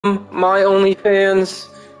My OnlyFans,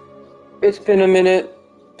 it's been a minute.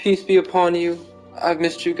 Peace be upon you. I've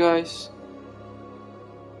missed you guys.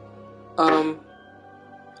 Um,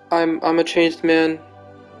 I'm a changed man.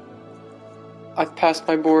 I've passed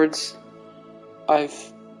my boards.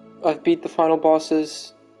 I've I've beat the final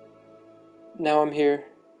bosses. Now I'm here.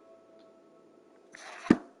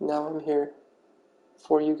 Now I'm here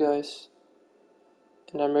for you guys.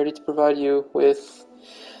 And I'm ready to provide you with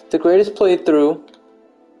the greatest playthrough.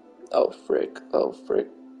 Oh frick. Oh frick.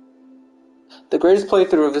 The greatest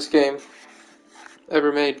playthrough of this game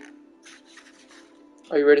ever made.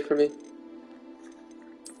 Are you ready for me?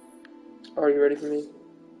 Are you ready for me?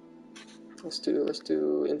 Let's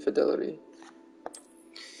do infidelity.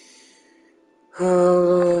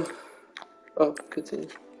 Oh, continue.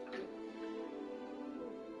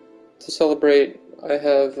 To celebrate, I'm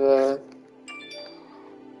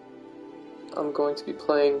going to be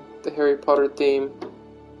playing the Harry Potter theme,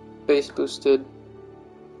 bass boosted,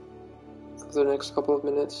 for the next couple of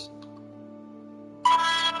minutes.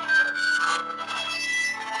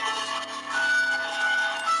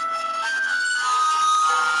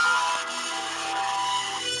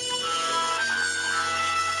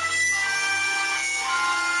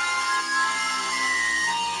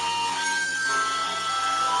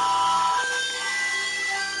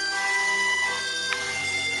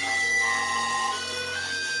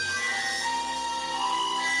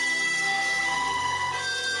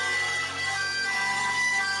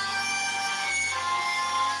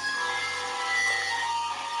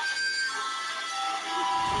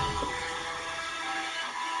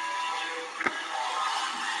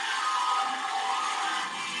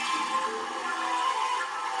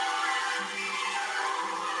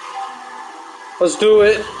 Let's do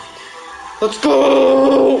it! Let's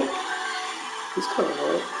go! He's kind of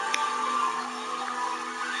hot.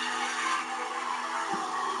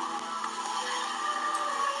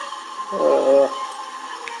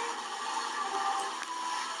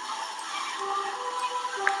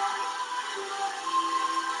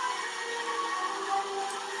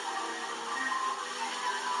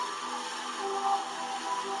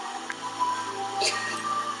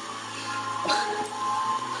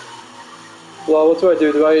 Well, what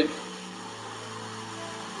do?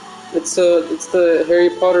 It's the Harry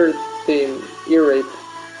Potter theme, ear rape.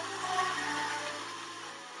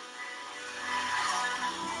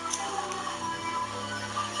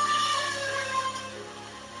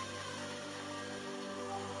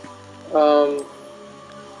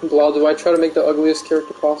 Blah, do I try to make the ugliest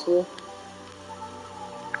character possible?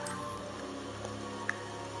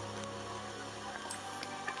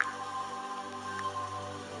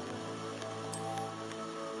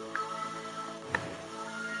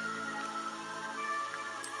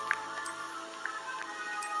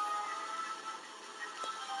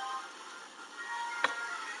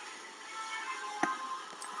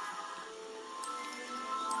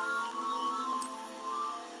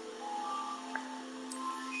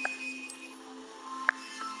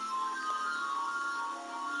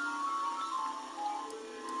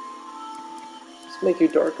 Let's make you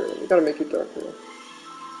darker. We gotta make you darker.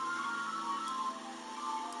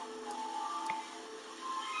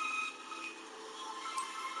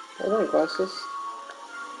 I want glasses.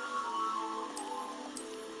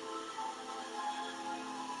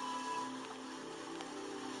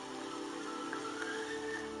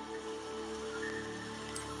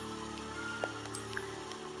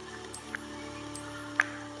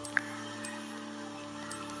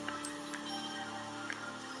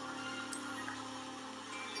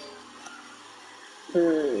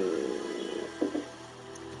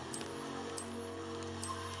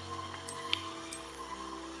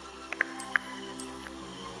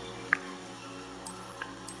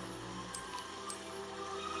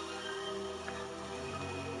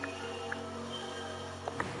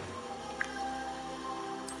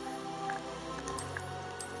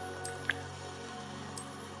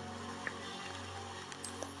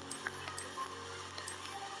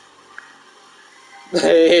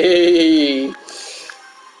 Hey!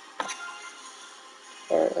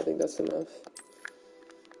 Alright, I think that's enough.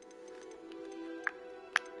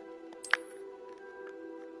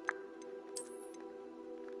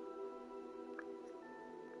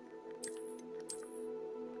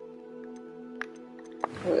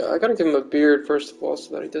 Oh yeah, I gotta give him a beard first of all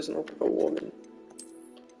so that he doesn't look like a woman.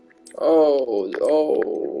 Oh,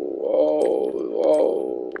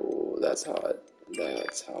 that's hot.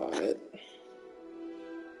 That's hot.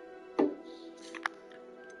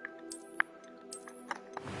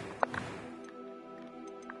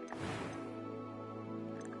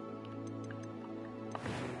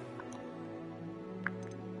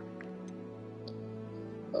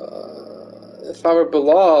 If I were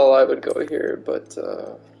Bilal, I would go here, but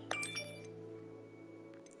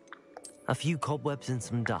A few cobwebs and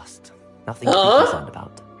some dust. Nothing to be concerned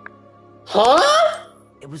about. Huh?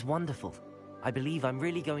 It was wonderful. I believe I'm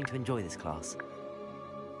really going to enjoy this class.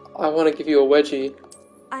 I want to give you a wedgie.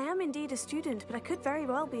 I am indeed a student, but I could very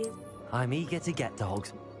well be. I'm eager to get to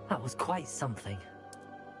Hogsmeade. That was quite something.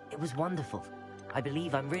 It was wonderful. I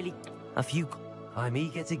believe I'm really... I'm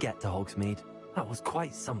eager to get to Hogsmeade. That was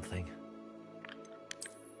quite something.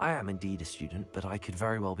 I am indeed a student, but I could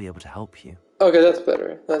very well be able to help you. Okay, that's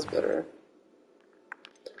better. That's better.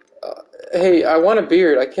 Hey, I want a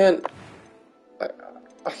beard. I can't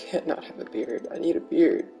not have a beard. I need a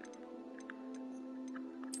beard.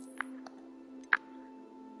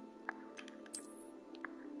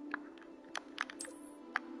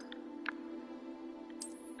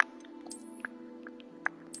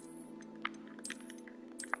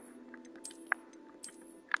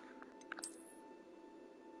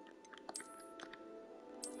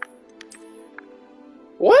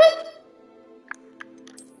 What?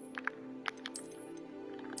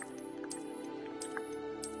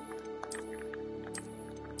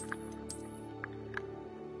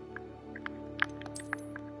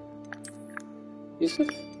 Yusuf?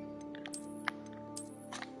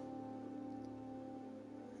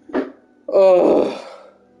 Oh.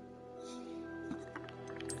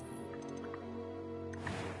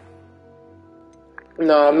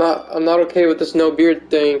 No, I'm not okay with this no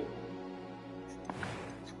beard thing.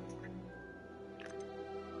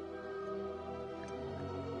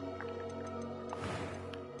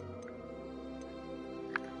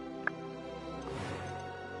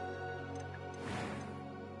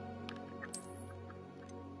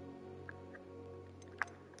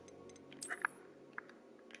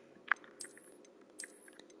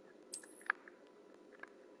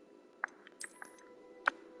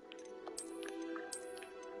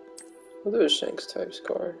 What is Shanks type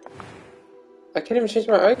scar? I can't even change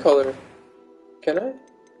my eye color. Can I?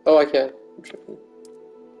 Oh, I can. I'm tripping.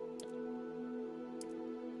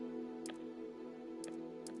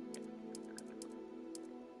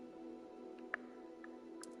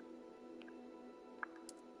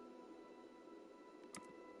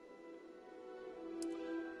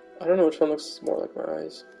 I don't know which one looks more like my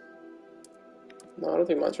eyes. No, I don't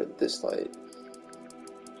think mine's are this light.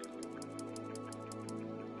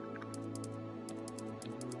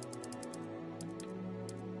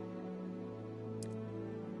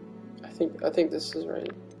 I think this is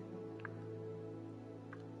right.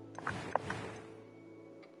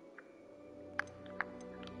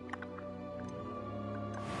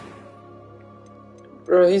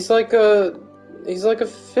 Bro, he's like a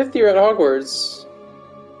fifth year at Hogwarts.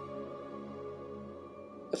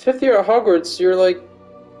 A fifth year at Hogwarts, you're like,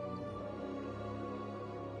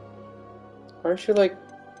 aren't you like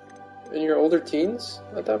in your older teens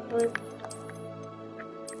at that point?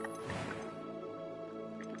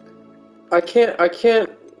 I can't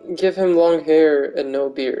give him long hair and no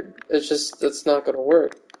beard. It's not gonna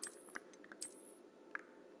work.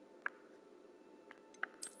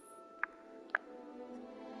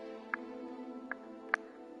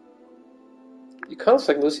 You kind of look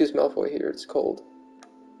like Lucius Malfoy here. It's cold.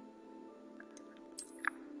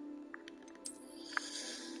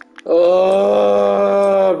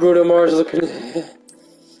 Oh, Bruno Mars looking.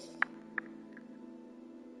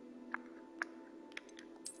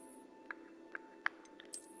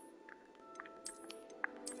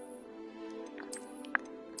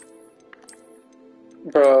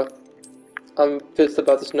 Bruh, I'm pissed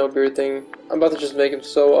about this no beard thing. I'm about to just make him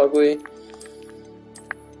so ugly.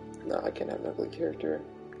 Nah, I can't have an ugly character.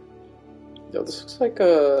 Yo, this looks like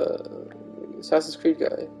a Assassin's Creed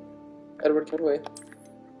guy. Edward Kenway.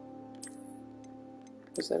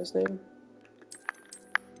 Is that his name?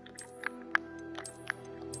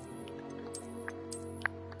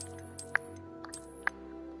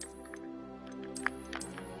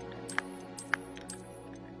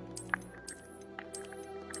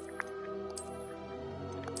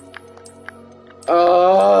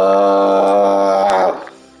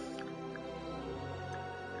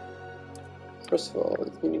 First of all,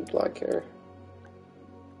 you need black hair.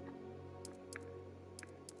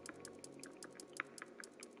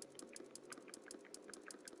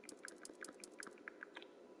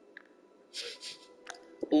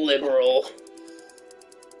 Liberal.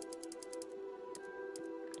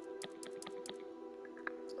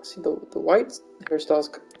 See, the white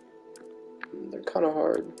hairstyles, they're kind of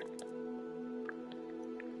hard.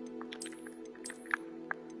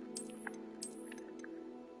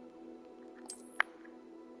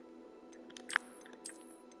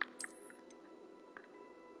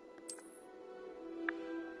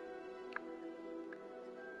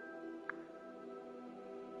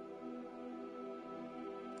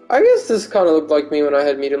 I guess this kind of looked like me when I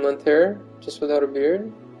had medium length hair, just without a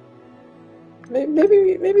beard. Maybe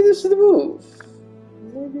this is the move.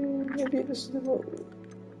 Maybe this is the move.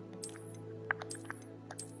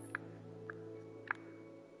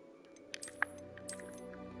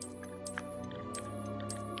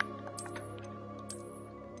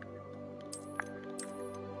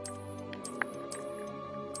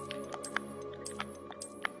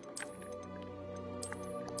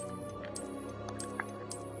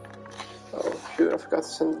 Oh shoot, I forgot to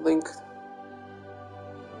send the link.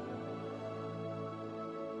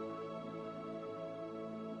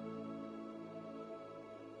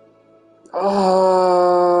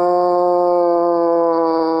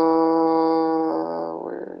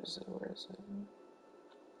 Where is it? Where is it?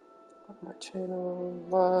 On my channel,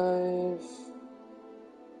 live.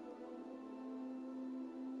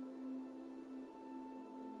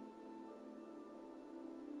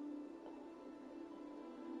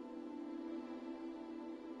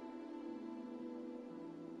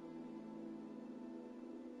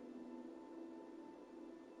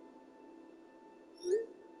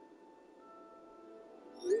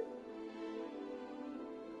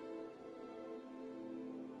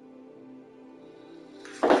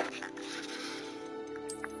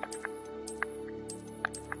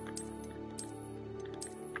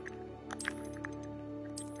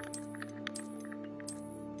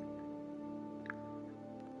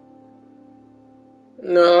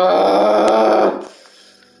 No.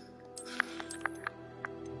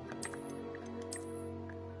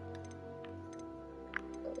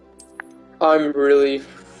 I'm really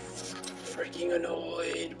freaking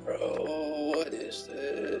annoyed, bro. What is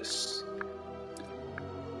this?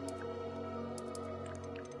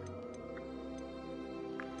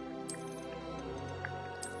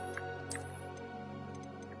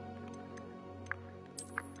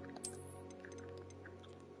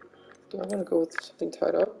 Do I want to go with something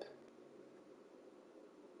tied up?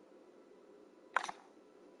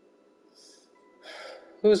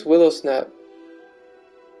 Who's Willow Snap?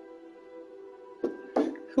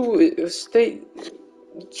 Who?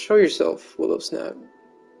 Show yourself, Willow Snap.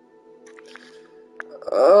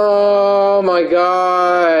 Oh my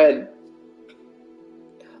god.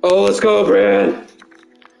 Oh, let's go, Bran.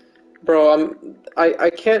 Bro, I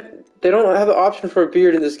can't. They don't have the option for a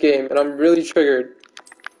beard in this game, and I'm really triggered.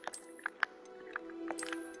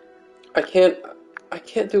 I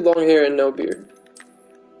can't do long hair and no beard.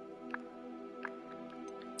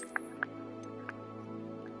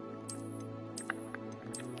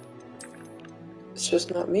 It's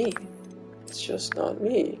just not me. It's just not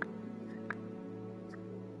me.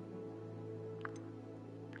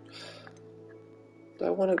 Do I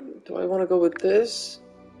wanna go with this?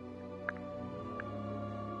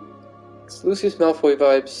 It's Lucius Malfoy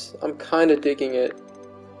vibes. I'm kinda digging it.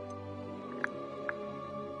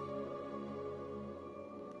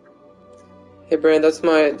 Hey Brand, that's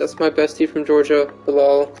my bestie from Georgia,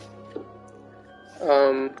 Bilal.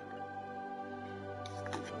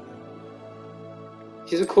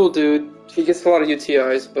 He's a cool dude. He gets a lot of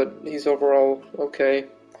UTIs, but he's overall okay.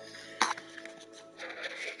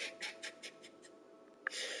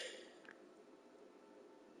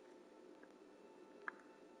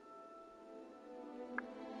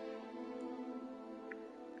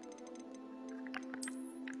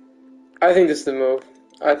 I think this is the move.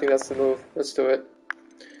 I think that's the move. Let's do it.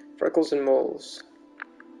 Freckles and moles.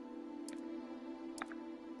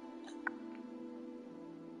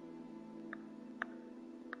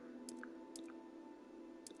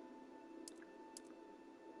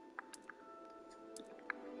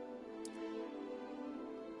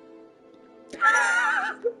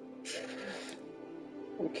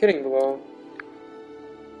 I'm kidding, Bilal.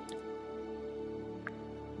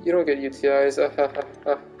 You don't get UTIs.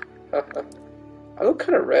 I look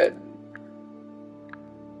kind of red.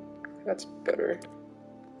 That's better.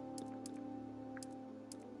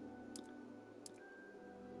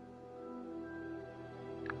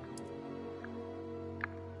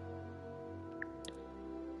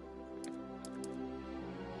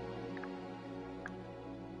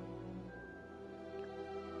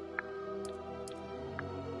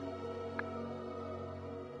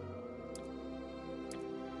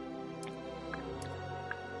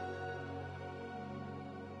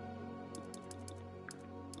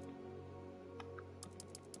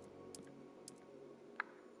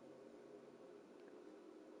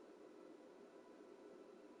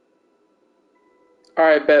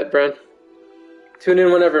 Alright, bet, Bren. Tune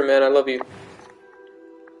in whenever, man. I love you.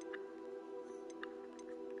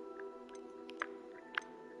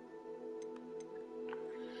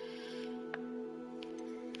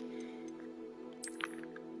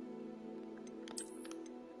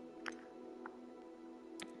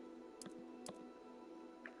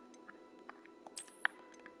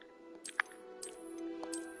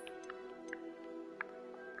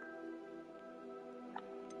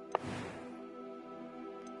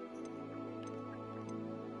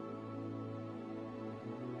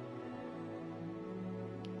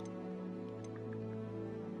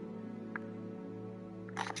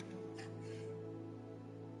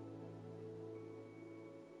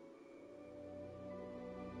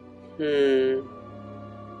 Hmm.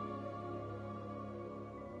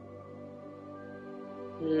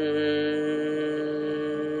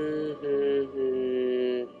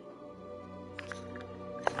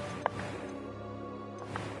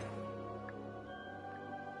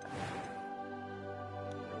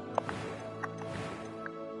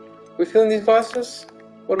 We feeling these glasses?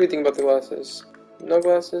 What do we think about the glasses? No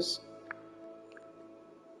glasses?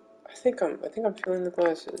 I think I'm feeling the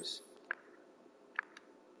glasses.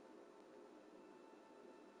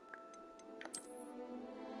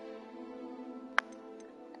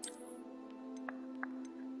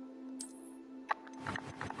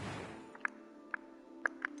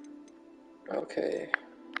 Okay.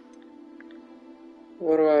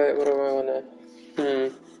 What do I wanna?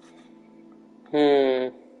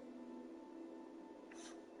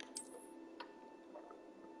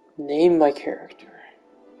 Name my character.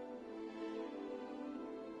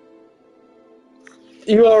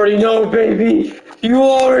 You already know, baby! You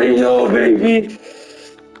already know, baby!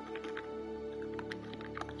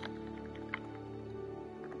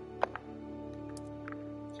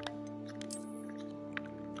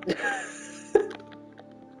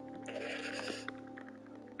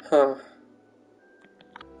 Huh.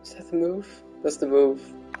 Is that the move? That's the move.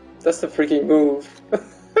 That's the freaking move.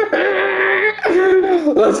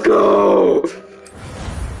 Let's go!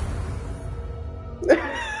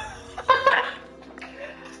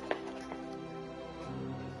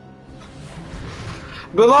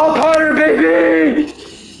 Bilal Potter, baby!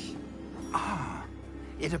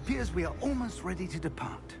 It appears we are almost ready to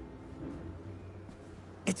depart.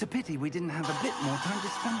 It's a pity we didn't have a bit more time to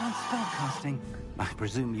spend on spellcasting. I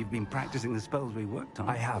presume you've been practicing the spells we worked on.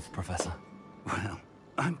 I have, Professor. Well,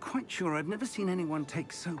 I'm quite sure I've never seen anyone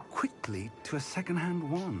take so quickly to a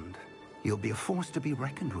second-hand wand. You'll be a force to be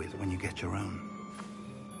reckoned with when you get your own.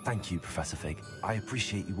 Thank you, Professor Fig. I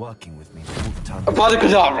appreciate you working with me all the time.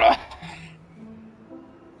 Abracadabra!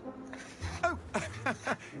 Oh,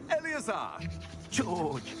 Eleazar!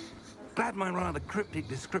 George! Glad my rather cryptic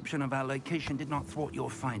description of our location did not thwart your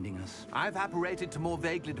finding us. I've apparated to more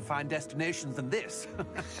vaguely defined destinations than this.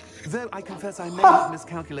 Though I confess I may have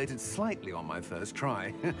miscalculated slightly on my first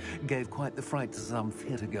try. Gave quite the fright to some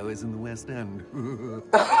theatre-goers in the West End.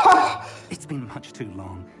 It's been much too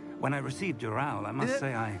long. When I received your owl, I must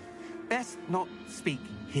say I... Best not speak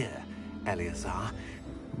here, Eleazar.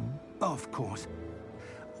 Of course.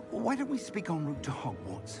 Why don't we speak en route to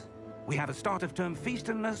Hogwarts? We have a start-of-term feast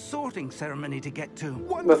and a sorting ceremony to get to.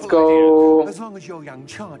 Wonderful Let's go. idea. As long as your young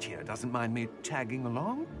charge here doesn't mind me tagging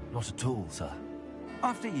along. Not at all, sir.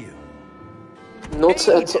 After you. Not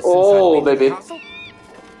Hey, at since all, I've been to baby. the castle,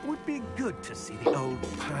 would be good to see the old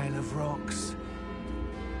pile of rocks.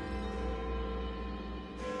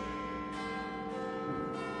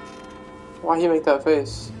 Why you make that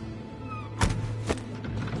face?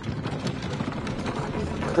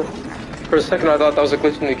 For a second I thought that was a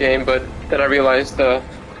glitch in the game, but then I realized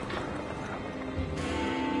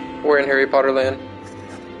we're in Harry Potter land.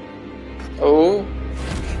 Oh?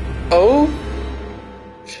 Oh?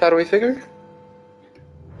 Shadowy figure?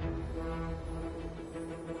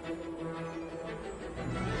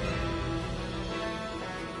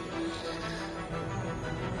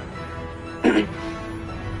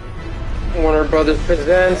 Warner Brothers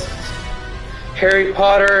presents Harry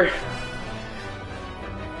Potter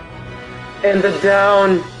and the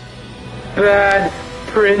Down Bad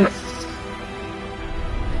Prince.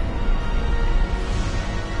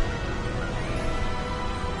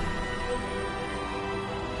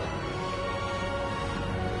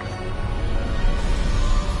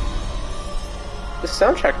 The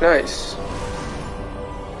soundtrack nice.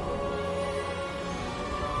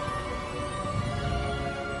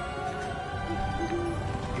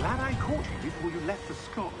 Glad I caught you before you left for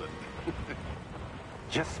Scotland.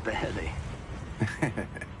 Just barely.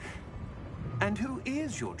 And who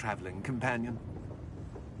is your traveling companion?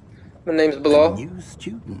 My name's A Bilal. new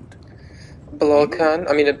student. Bilal Khan.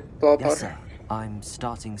 I mean, Bilal Yes, Potter. sir. I'm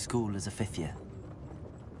starting school as a 5th year.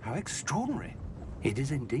 How extraordinary. It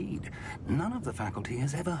is indeed. None of the faculty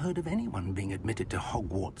has ever heard of anyone being admitted to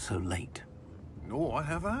Hogwarts so late. Nor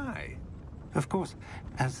have I. Of course,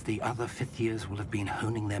 as the other 5th years will have been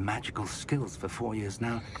honing their magical skills for 4 years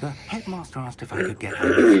now, the headmaster asked if I could get our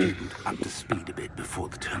new student up to speed a bit before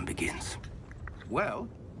the term begins. Well,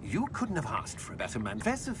 you couldn't have asked for a better man.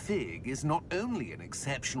 Professor Fig is not only an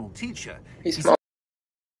exceptional teacher, He's he's smart.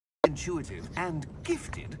 an intuitive and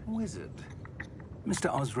gifted wizard.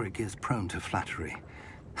 Mr. Osric is prone to flattery.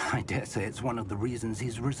 I dare say it's one of the reasons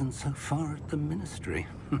he's risen so far at the ministry.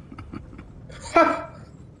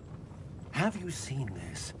 Have you seen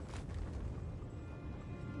this?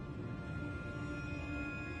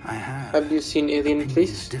 I have. Have you seen Alien Opinions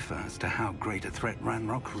Police? differ as to how great a threat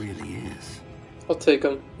Ranrock really is. I'll take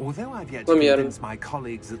him. Although I've yet Let to me at him. convince my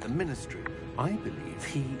colleagues at the Ministry, I believe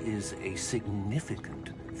he is a significant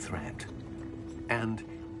threat. And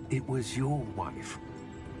it was your wife,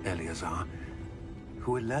 Eleazar,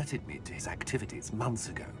 who alerted me to his activities months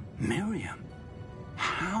ago. Miriam?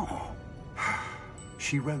 How?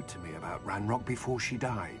 She wrote to me about Ranrock before she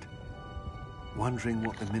died, wondering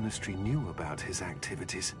what the Ministry knew about his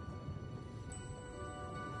activities.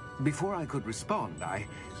 Before I could respond, I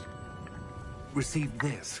received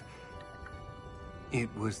this. It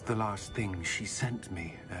was the last thing she sent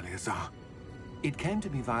me, Eleazar. It came to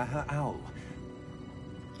me via her owl,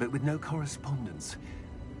 but with no correspondence.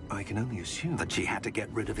 I can only assume That she had to get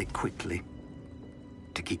rid of it quickly.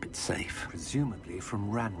 To keep it safe. presumably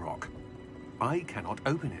from Ranrock. I cannot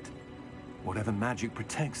open it. Whatever magic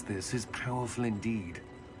protects this is powerful indeed.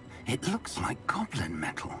 It looks like goblin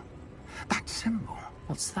metal. That symbol.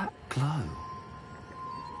 What's that glow?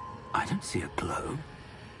 I don't see a glow.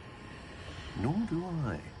 Nor do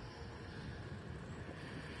I.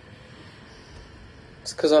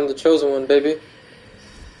 It's because I'm the chosen one, baby.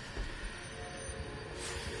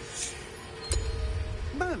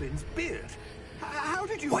 Merlin's beard? How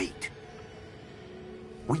did you... Wait!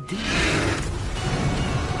 We did.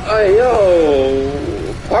 Hey,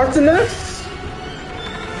 yo! Parthenos?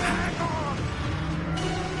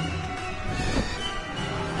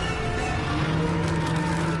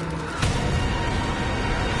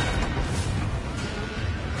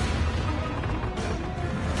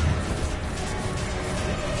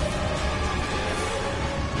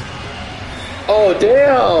 Oh,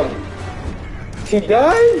 damn! He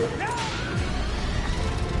died?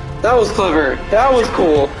 That was clever. That was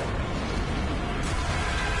cool.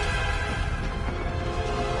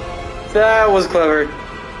 That was clever.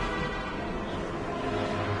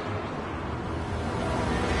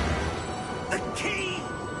 The key!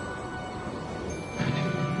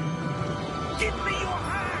 Give me your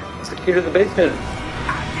hand! It's the key to the basement.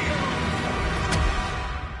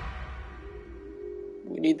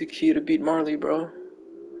 We need the key to beat Marley, bro.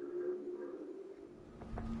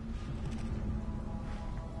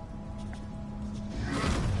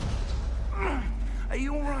 Are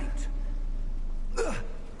you alright?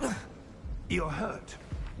 You're hurt.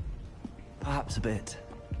 Perhaps a bit.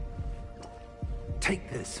 Take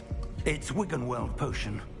this. It's Wiggenweld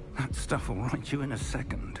potion. That stuff will right you in a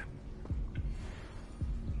second.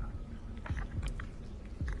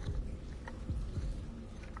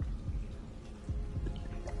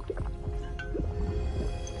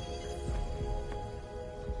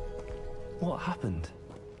 What happened?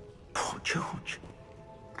 Poor George.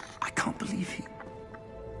 I can't believe he...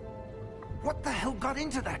 What the hell got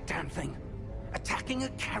into that damn thing? Attacking a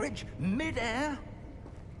carriage mid-air?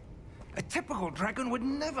 A typical dragon would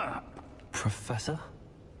never... Professor?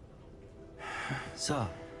 Sir,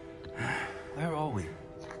 where are we?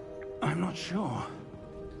 I'm not sure.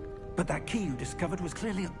 But that key you discovered was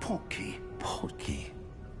clearly a portkey. Portkey?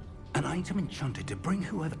 An item enchanted to bring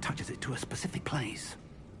whoever touches it to a specific place.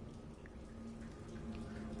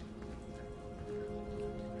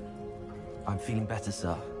 I'm feeling better,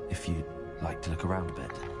 sir, if you'd like to look around a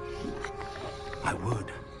bit. I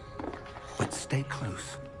would. But stay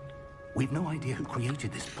close. We've no idea who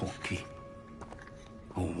created this portkey.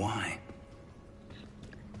 Or why.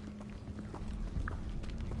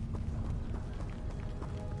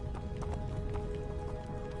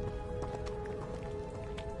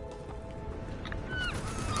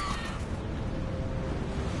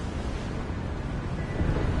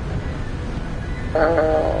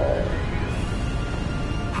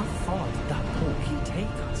 How far did that portkey take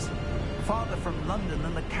us? Farther from London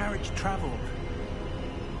than the carriage travelled.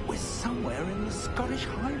 We're somewhere in the Scottish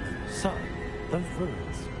Highlands. Sir, those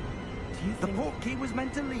ruins. Do you The think... portkey was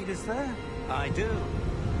meant to lead us there? I do.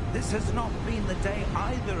 This has not been the day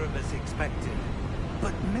either of us expected.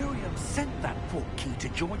 But Miriam sent that portkey to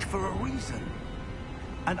George for a reason.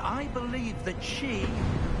 And I believe that she,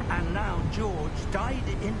 and now George, died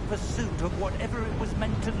in pursuit of whatever it was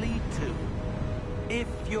meant to lead to. If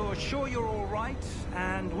you're sure you're all right,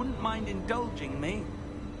 and wouldn't mind indulging me,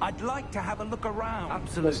 I'd like to have a look around.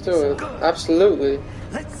 Absolutely, Let's do it. sir. Absolutely.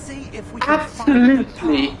 Let's see if we can find the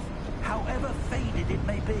Absolutely. path, however faded it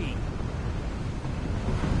may be.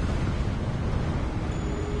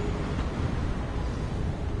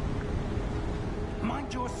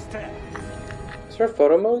 Mind your step. Is there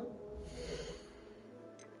photo mode?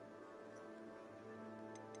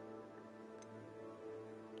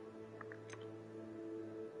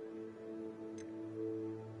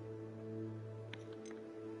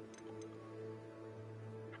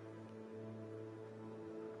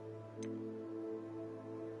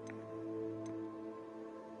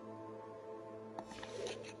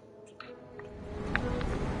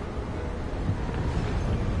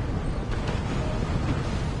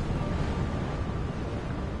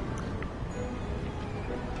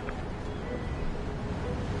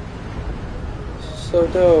 So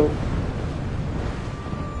dope.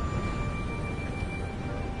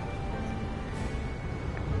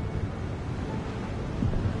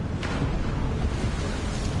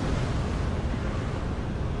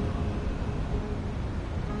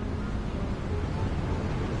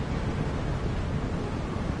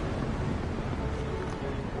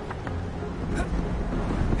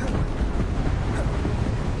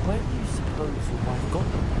 Where do you suppose your wife got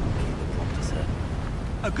the portkey the Proctor said?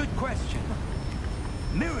 A good question.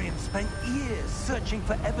 Miriam spent years searching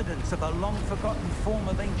for evidence of a long-forgotten form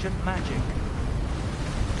of ancient magic.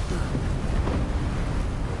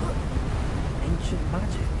 Ancient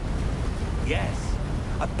magic? Yes,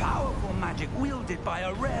 a powerful magic wielded by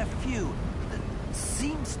a rare few that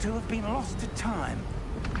seems to have been lost to time.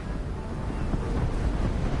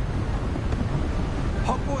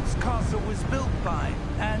 Hogwarts Castle was built by,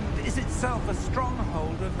 and is itself a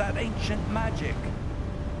stronghold of that ancient magic.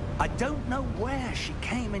 I don't know where she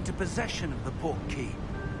came into possession of the portkey,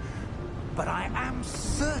 but I am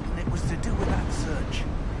certain it was to do with that search.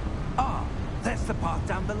 Ah, there's the path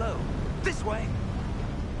down below. This way.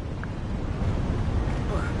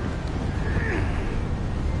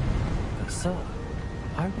 But sir,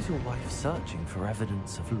 why was your wife searching for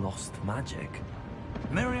evidence of lost magic?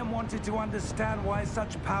 Miriam wanted to understand why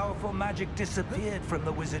such powerful magic disappeared from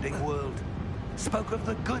the wizarding world. Spoke of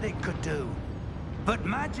the good it could do. But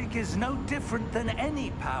magic is no different than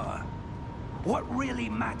any power. What really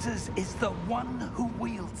matters is the one who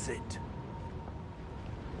wields it.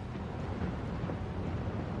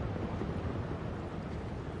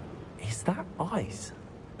 Is that ice?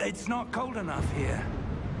 It's not cold enough here.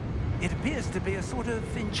 It appears to be a sort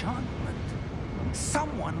of enchantment.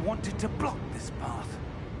 Someone wanted to block this path.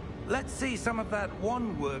 Let's see some of that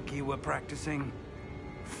wand work you were practicing.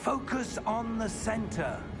 Focus on the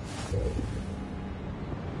center.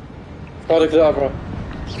 Kadabra.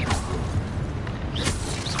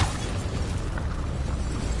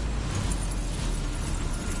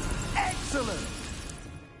 Excellent!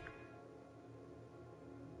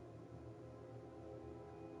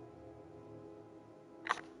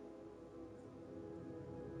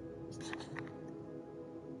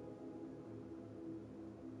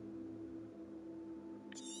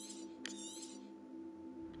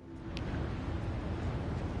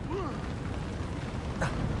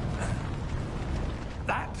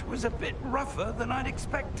 That was a bit rougher than I'd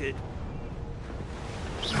expected.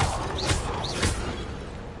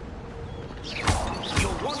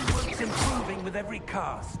 Your wand work's improving with every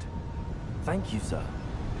cast. Thank you, sir.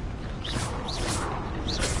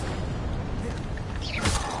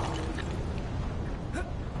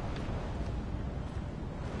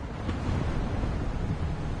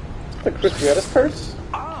 The Cruciatus curse?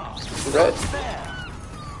 Ah, Red. there.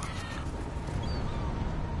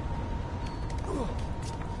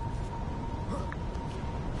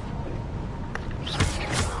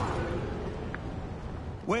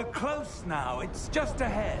 We're close now. It's just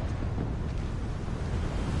ahead.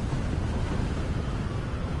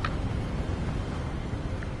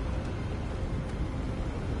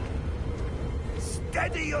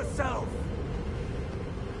 Steady yourself!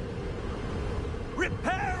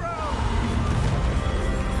 Reparo!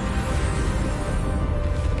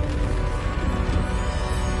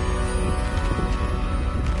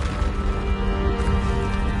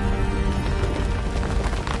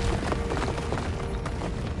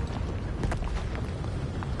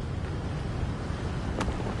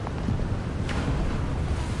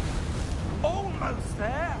 Almost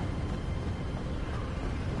there!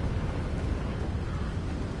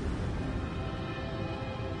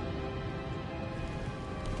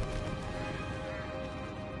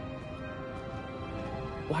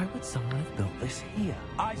 Why would someone have built this here?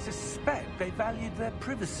 I suspect they valued their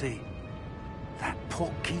privacy. That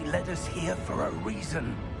portkey led us here for a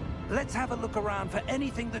reason. Let's have a look around for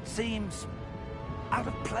anything that seems out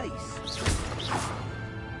of place.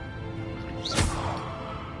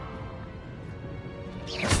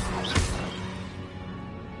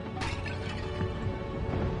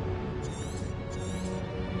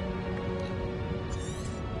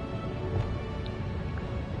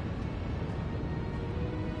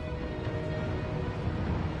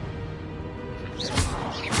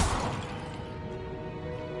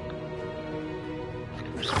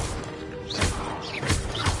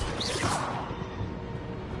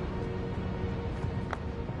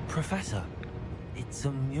 Professor, it's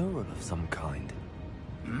a mural of some kind.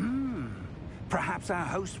 Perhaps our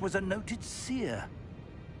host was a noted seer.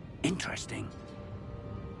 Interesting.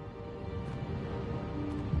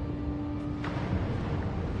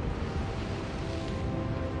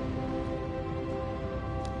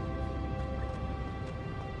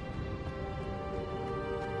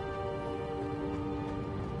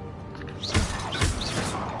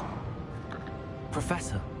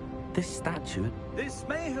 This statue... This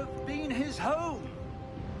may have been his home.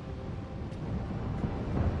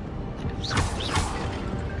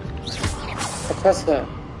 Professor.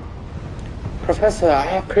 Professor, I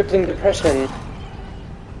have crippling depression.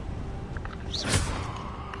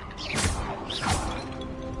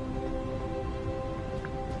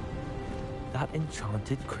 That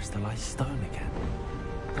enchanted crystallized stone again.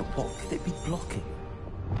 But what could it be blocking?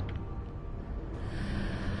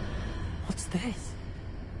 What's this?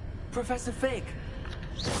 Professor Fig!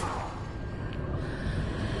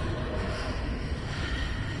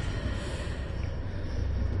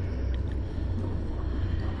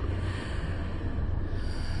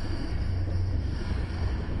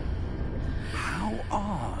 How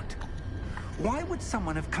odd. Why would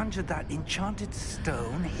someone have conjured that enchanted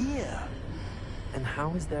stone here? And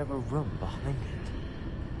how is there a room behind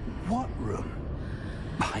it? What room?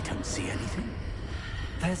 I don't see anything.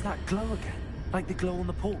 There's that glow again, like the glow on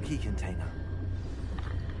the portkey container.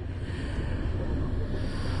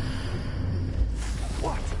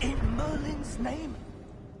 What in Merlin's name?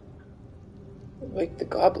 Wake the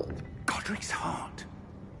goblin. Godric's heart.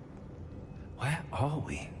 Where are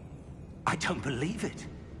we? I don't believe it.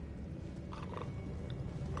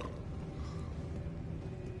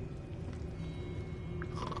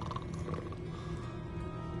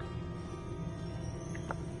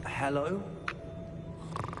 Hello?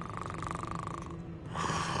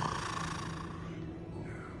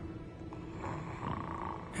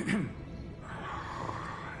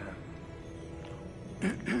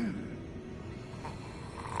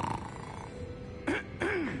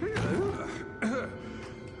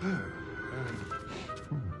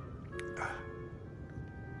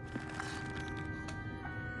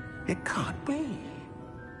 It can't be.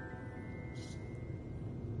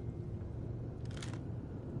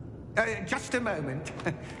 Just a moment.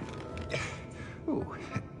 Ooh.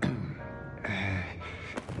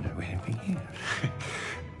 Anything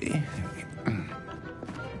here?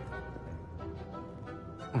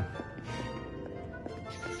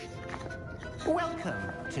 Welcome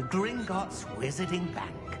to Gringotts Wizarding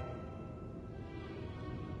Bank.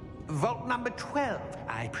 Vault number 12,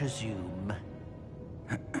 I presume.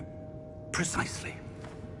 Precisely.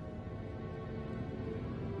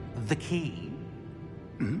 The key?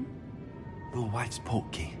 Your wife's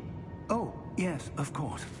portkey. Oh, yes, of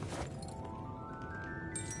course.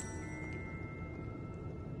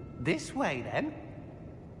 This way, then.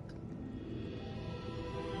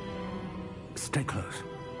 Stay close.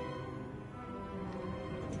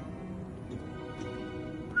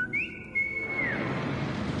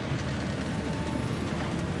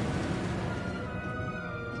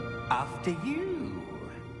 After you.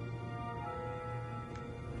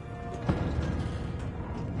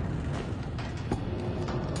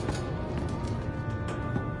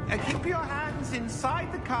 Keep your hands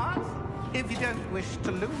inside the cart if you don't wish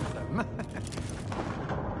to lose them.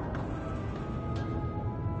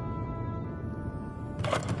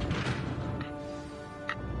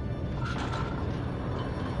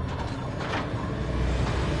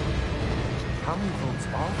 How many vaults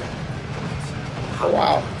are there?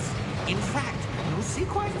 Wow. In fact, you'll see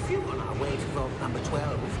quite a few on our way to vault number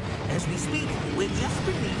 12. As we speak, we're just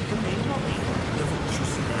beneath the main lobby. The vault you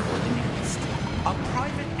see there on the next. Are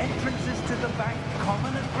private entrances to the bank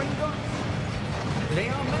common at Gringotts? They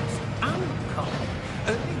are most uncommon.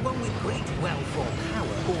 Only one with great wealth or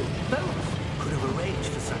power, or both, could have arranged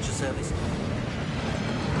for such a service.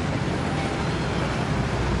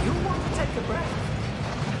 You want to take a breath?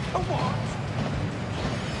 A what?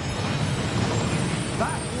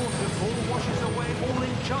 That waterfall washes away all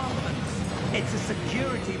enchantments. It's a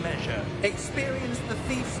security measure. Experienced the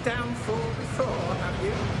thief's downfall before, have you?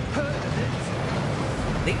 Heard of it?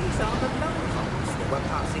 These are the lower vaults that we're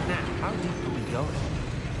passing now. How deep are we going?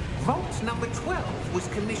 Vault number 12 was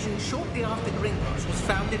commissioned shortly after Gringotts was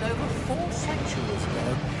founded over 4 centuries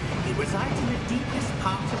ago. It resides in the deepest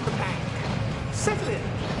part of the bank. Settle in.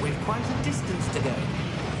 We've quite a distance to go.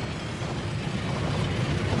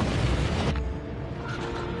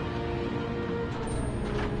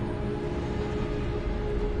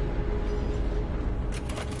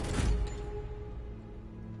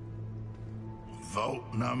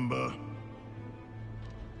 Vault number?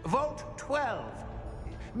 Vault 12.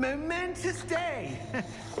 Momentous day.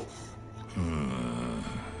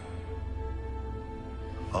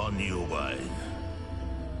 On your way.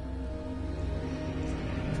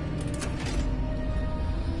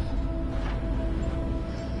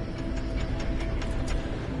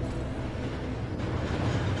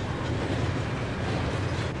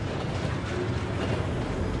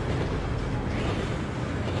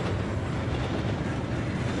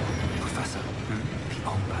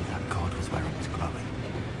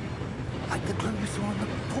 in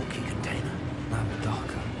the portkey container? Now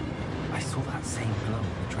darker. I saw that same glow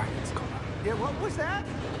in the dragon's collar. Yeah, what was that?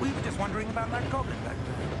 We were just wondering about that goblin back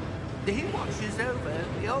there. He watches over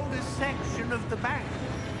the oldest section of the bank.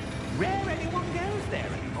 Rare anyone goes there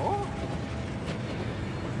anymore.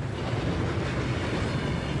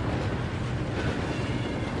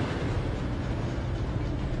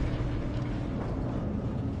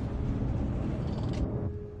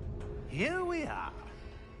 Here we are.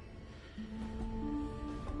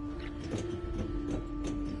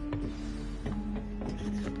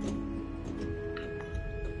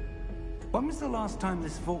 When was the last time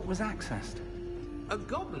this vault was accessed? A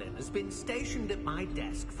goblin has been stationed at my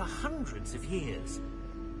desk for hundreds of years.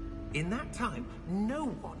 In that time, no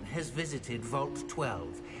one has visited Vault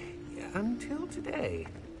 12. Until today.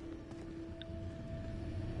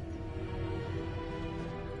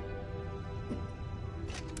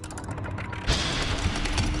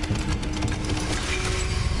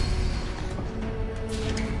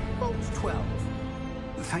 Vault 12.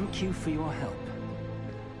 Thank you for your help.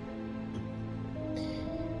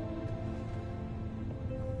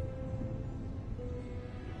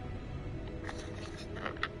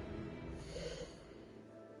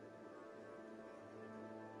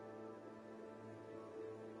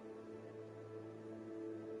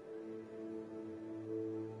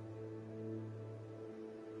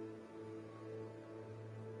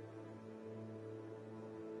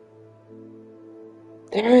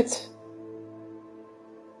 Damn it!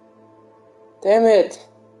 Damn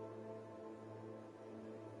it!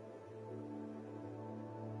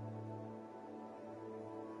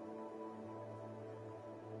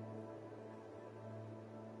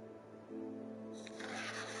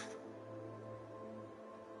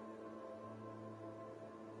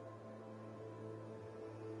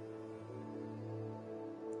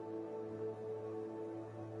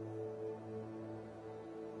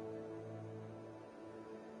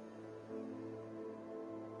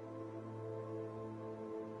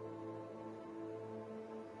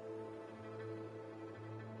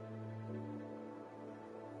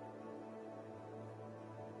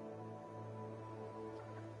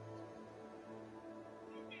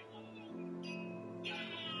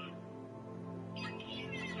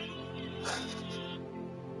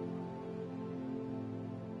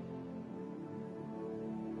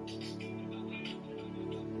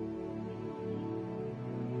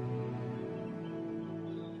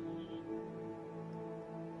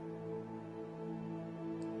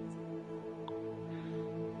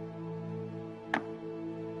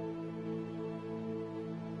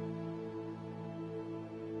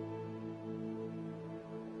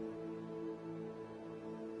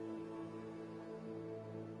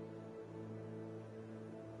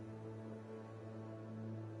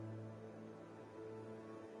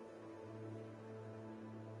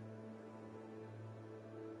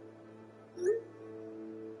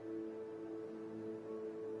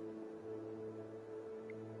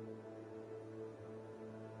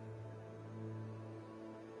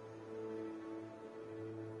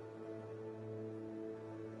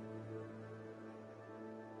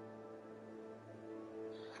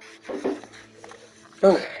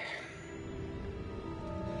 Okay.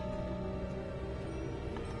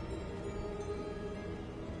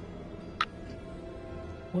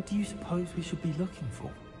 What do you suppose we should be looking for?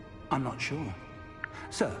 I'm not sure.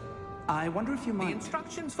 Sir, I wonder if you The might...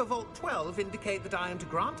 instructions for Vault 12 indicate that I am to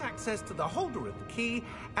grant access to the holder of the key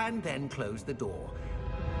and then close the door.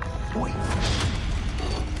 Wait.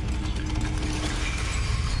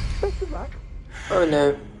 Oh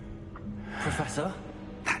no. Professor?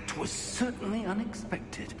 That was certainly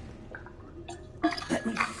unexpected. Let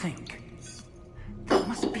me think. There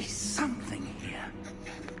must be something here.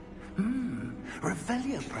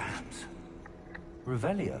 Revelio, perhaps.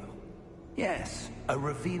 Revelio? Yes, a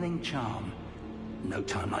revealing charm. No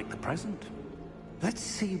time like the present. Let's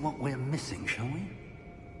see what we're missing, shall we?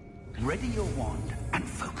 Ready your wand and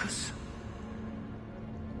focus.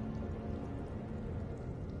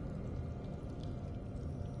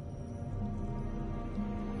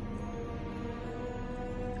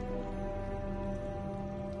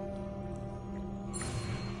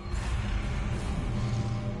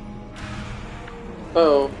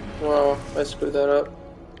 Oh, wow, I screwed that up.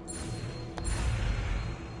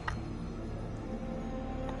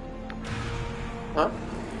 Huh?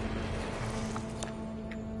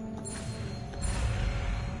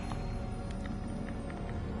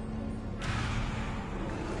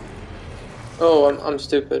 Oh, I'm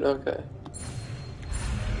stupid, okay.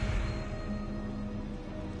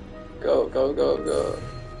 Go, go, go, go.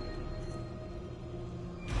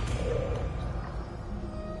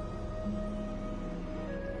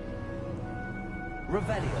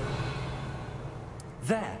 Revelio.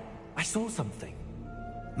 There, I saw something.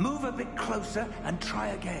 Move a bit closer and try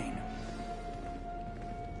again.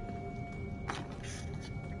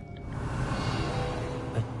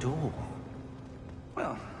 A door.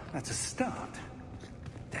 Well, that's a start.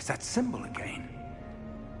 There's that symbol again.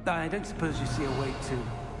 I don't suppose you see a way to...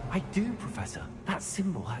 I do, Professor. That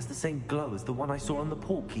symbol has the same glow as the one I saw on the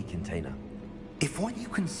port key container. If what you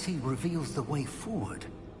can see reveals the way forward,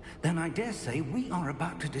 then I dare say we are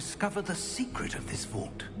about to discover the secret of this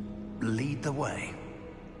vault. Lead the way.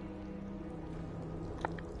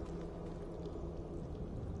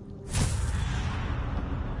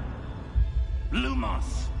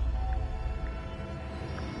 Lumos!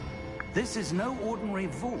 This is no ordinary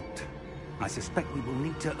vault. I suspect we will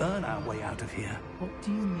need to earn our way out of here. What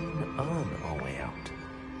do you mean, earn our way out?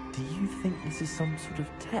 Do you think this is some sort of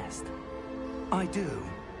test? I do.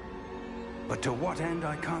 But to what end,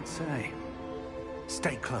 I can't say.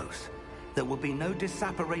 Stay close. There will be no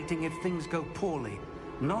disapparating if things go poorly.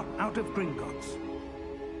 Not out of Gringotts.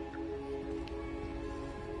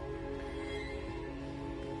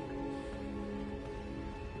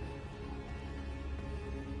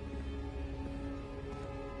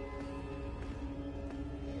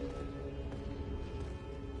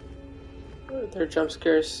 There are jump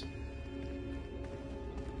scares.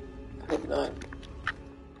 I hope not.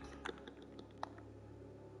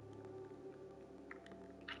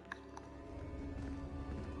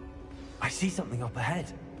 I see something up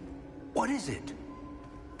ahead. What is it?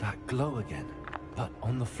 That glow again, but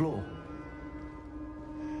on the floor.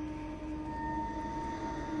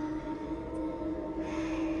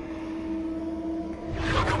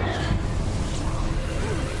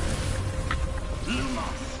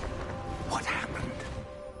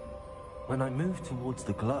 When I moved towards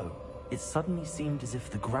the glow, it suddenly seemed as if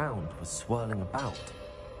the ground was swirling about.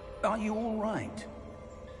 Are you all right?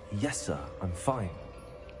 Yes, sir, I'm fine.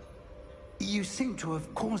 You seem to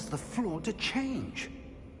have caused the floor to change.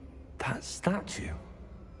 That statue?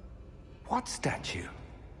 What statue?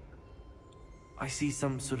 I see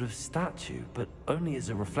some sort of statue, but only as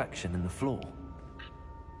a reflection in the floor.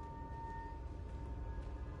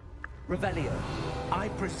 Revelio, I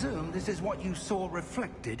presume this is what you saw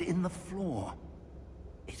reflected in the floor.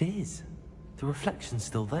 It is. The reflection's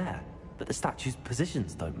still there, but the statue's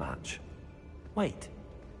positions don't match. Wait,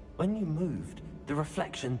 when you moved, the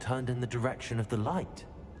reflection turned in the direction of the light.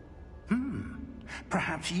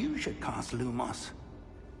 Perhaps you should cast Lumos.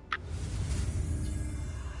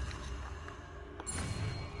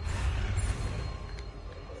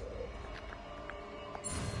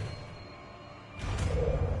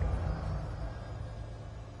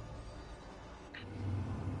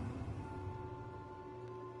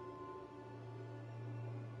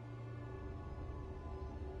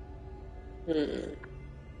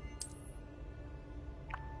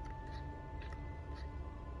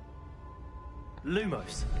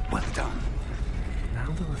 Lumos. Well done.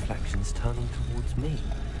 Now the reflection's turning towards me.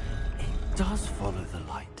 It does follow the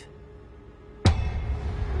light.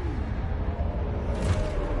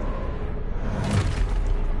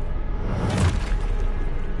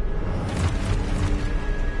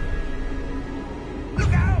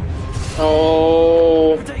 Look out!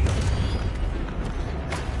 Oh,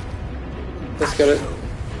 let's get it.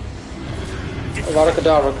 Avada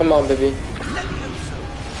Kedavra, come on, baby.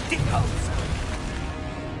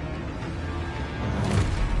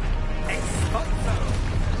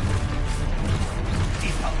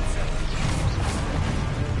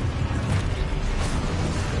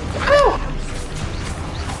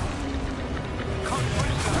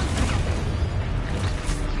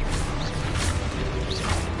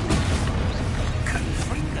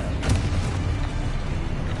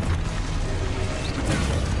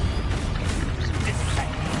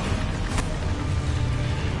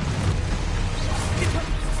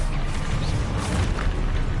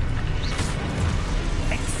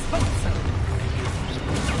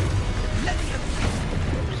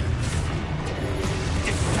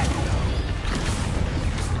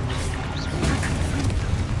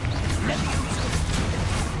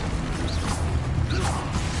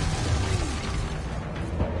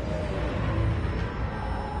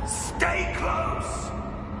 Stay close!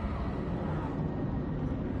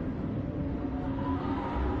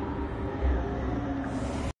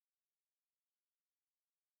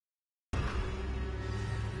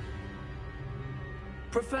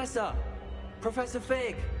 Professor! Professor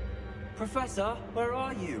Fig! Professor, where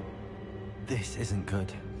are you? This isn't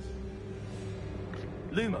good.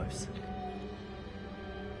 Lumos.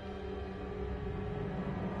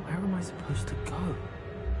 Where am I supposed to go?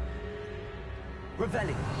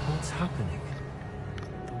 Revelio. What's happening?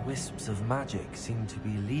 wisps of magic seem to be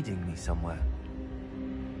leading me somewhere.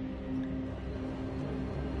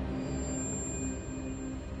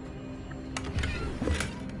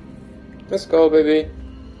 Let's go, baby.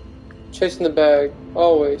 Chasing the bag,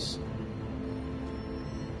 always.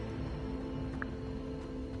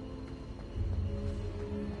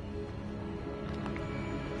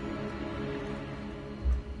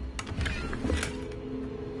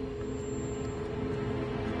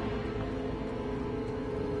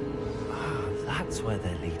 That's where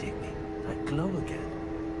they're leading me. That glow again.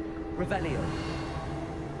 Revelio.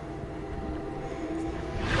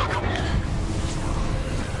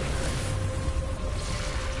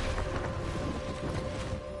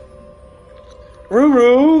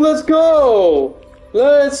 Ruru, let's go!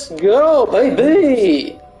 Let's go,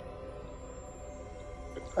 baby!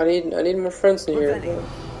 I need more friends in here. Revelio.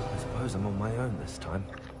 I suppose I'm on my own this time.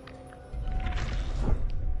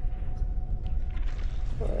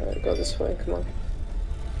 Alright, go this way, come on.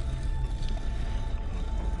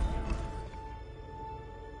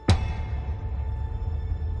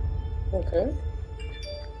 Okay.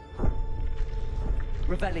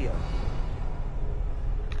 Revelio.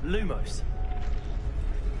 Lumos.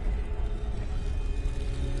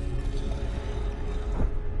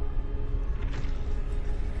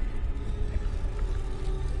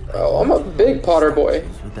 Oh, I'm a big Potter boy.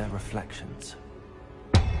 With their reflections.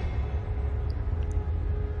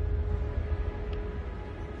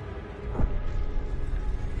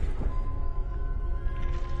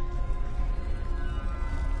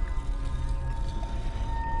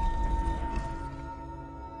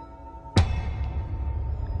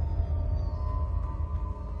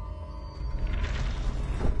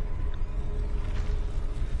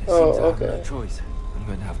 Oh, Seems I have okay. no choice. I'm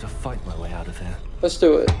going to have to fight my way out of here. Let's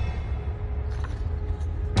do it.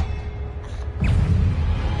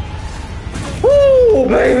 Woo,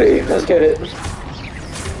 baby! Let's get it.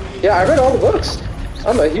 Yeah, I read all the books.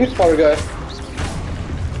 I'm a huge Potter guy.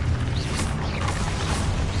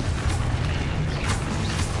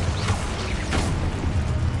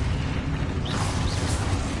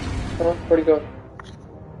 Oh, where'd he go?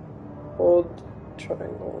 Hold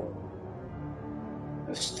triangle.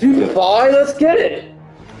 Stupefy, let's get it!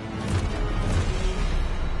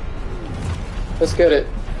 Let's get it.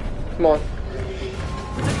 Come on.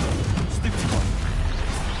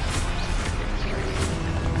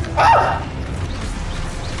 Ah!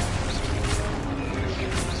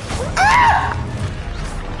 Ah!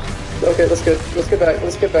 Okay, let's get back.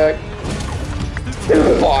 Let's get back.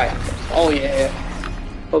 Stupefy! Oh yeah.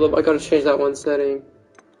 Hold up, I gotta change that one setting.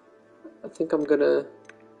 I think I'm gonna.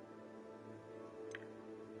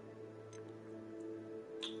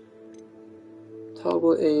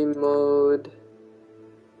 Toggle aim mode.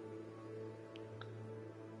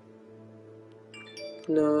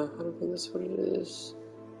 No, I don't think that's what it is.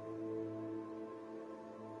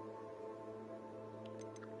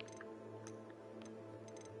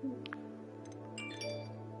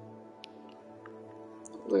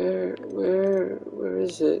 Where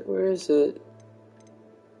is it? Where is it?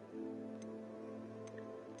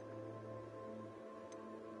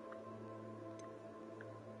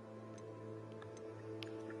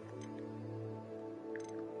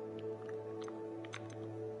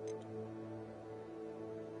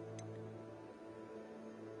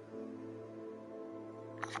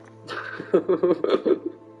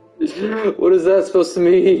 What is that supposed to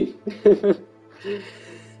mean?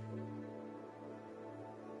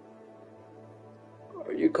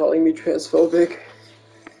 Are you calling me transphobic?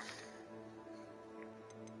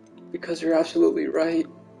 Because you're absolutely right.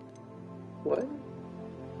 What?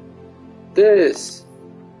 This.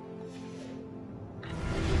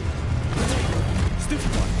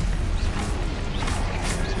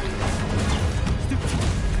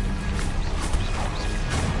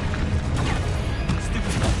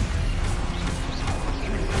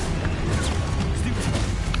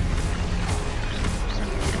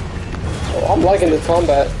 I'm liking the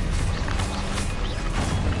combat.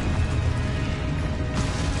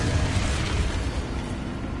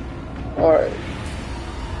 Alright.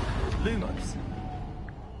 Lumos.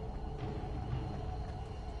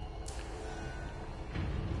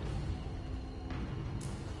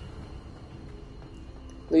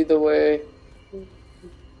 Lead the way.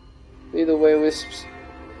 Lead the way, Wisps.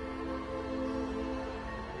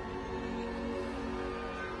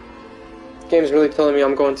 Game's really telling me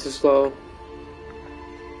I'm going too slow.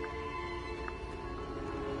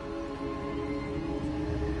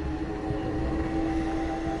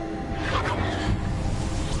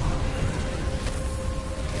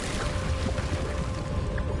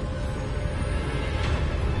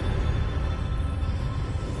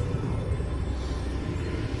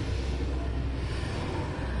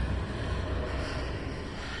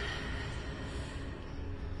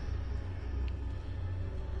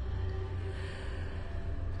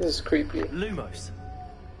 This is creepy. Lumos.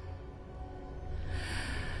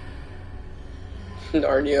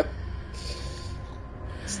 Narnia.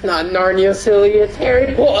 It's not Narnia, silly. It's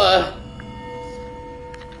Harry Potter.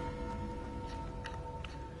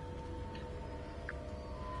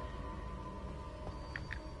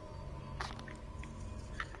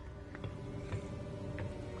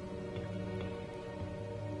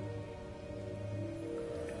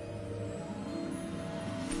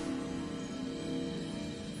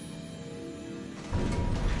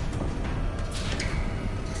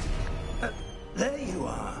 There you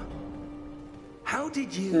are. How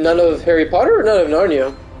did you... None of Harry Potter or none of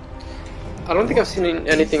Narnia? I don't think I've seen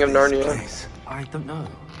anything of Narnia. Place? I don't know.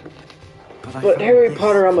 But But Harry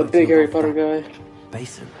Potter, I'm a big Harry Potter guy.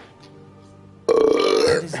 Basin.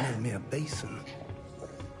 That is no mere basin.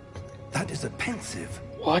 That is a pensive.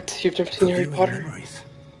 What? You've never seen Harry reviewing Potter? memories.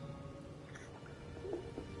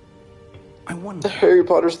 I wonder. Harry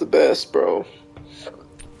Potter's the best, bro.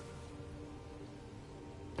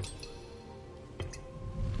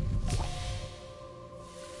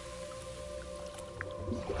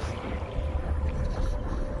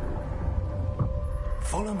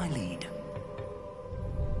 Follow my lead.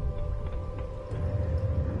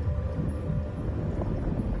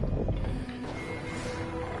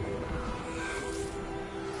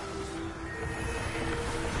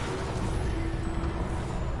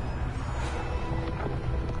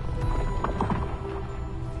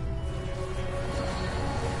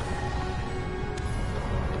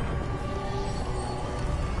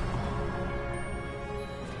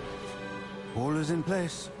 All is in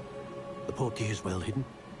place. The portkey is well hidden.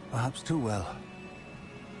 Perhaps too well.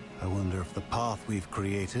 I wonder if the path we've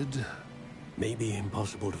created... May be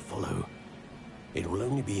impossible to follow. It will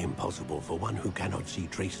only be impossible for one who cannot see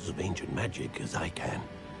traces of ancient magic as I can.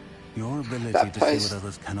 Your ability Baptized. to see what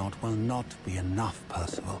others cannot will not be enough,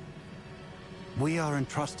 Percival. We are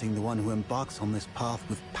entrusting the one who embarks on this path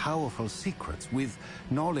with powerful secrets, with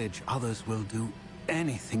knowledge others will do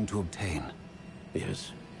anything to obtain.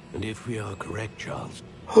 Yes, and if we are correct, Charles,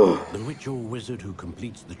 the witch or wizard who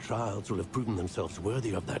completes the trials will have proven themselves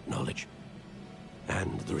worthy of that knowledge,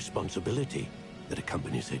 and the responsibility that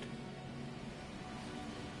accompanies it.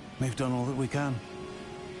 We've done all that we can.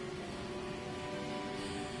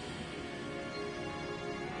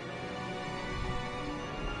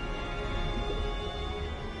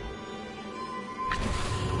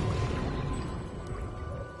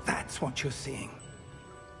 That's what you're seeing.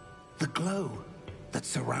 The glow that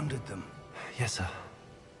surrounded them. Yes, sir.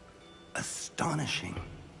 Astonishing.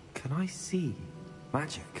 Can I see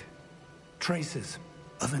magic? Traces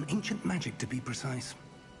of an ancient magic, to be precise.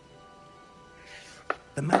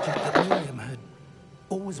 The magic that Miriam had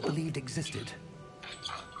always believed existed,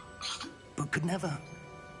 but could never.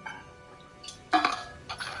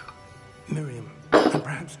 Miriam, and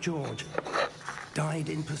perhaps George, died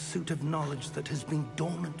in pursuit of knowledge that has been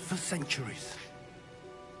dormant for centuries.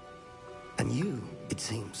 And you, it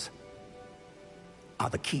seems, are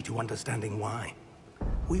the key to understanding why.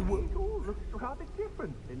 We were... It all looks rather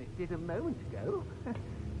different than it did a moment ago.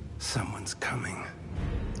 Someone's coming.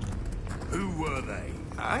 Who were they?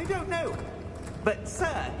 I don't know. But,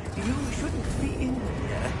 sir, you shouldn't be in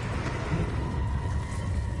here.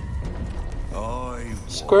 I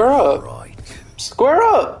Square up. right. Square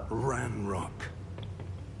up. Ranrock.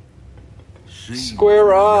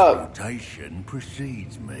 Square up. Reputation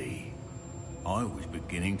precedes me. I was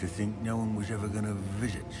beginning to think no one was ever going to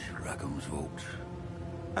visit Rackham's Vault.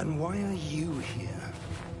 And why are you here?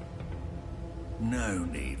 No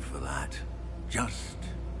need for that. Just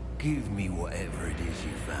give me whatever it is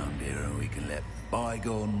you found here and we can let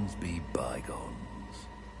bygones be bygones.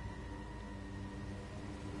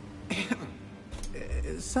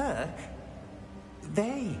 Sir,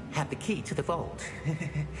 they have the key to the vault.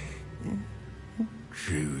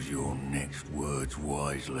 Choose your next words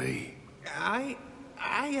wisely. I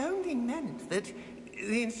only meant that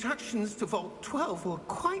the instructions to Vault 12 were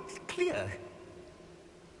quite clear.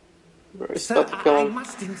 Bro, he's Sir, about to kill I him.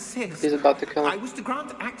 must insist. He's about to kill him. I was to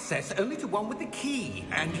grant access only to one with the key,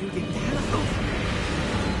 and you didn't have.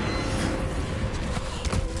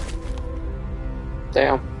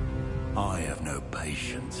 Damn. I have no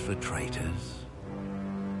patience for traitors.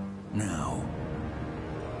 Now,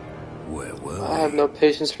 where were I have we? no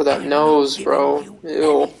patience for that nose, bro.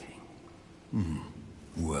 Ew.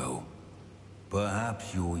 Well,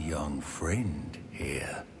 perhaps your young friend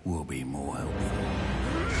here will be more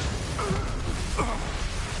helpful.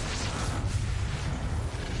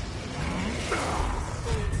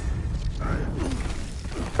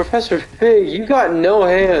 Professor Fig, you got no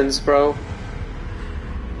hands, bro.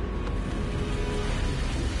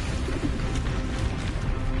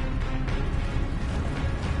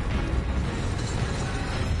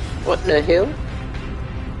 What the hell?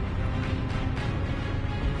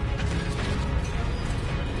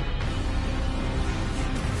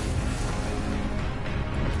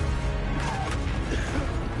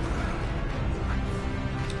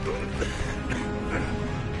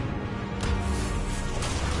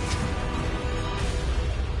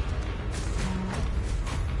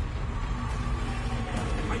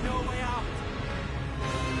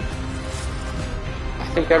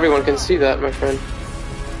 I think everyone can see that, my friend.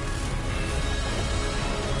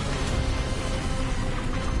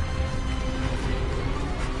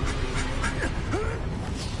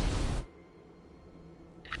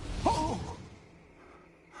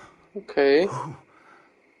 Okay.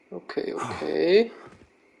 Okay.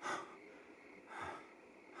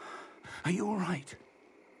 Are you all right?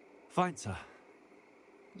 Fine, sir.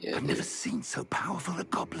 Yeah, I've never seen so powerful a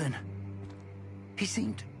goblin. He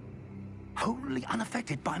seemed wholly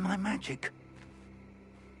unaffected by my magic.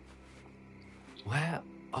 Where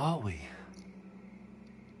are we?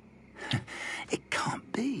 It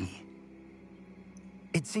can't be.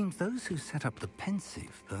 It seems those who set up the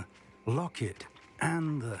Pensieve, the Locket,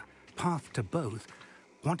 and the Path to Both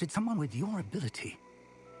wanted someone with your ability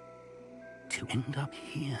to end up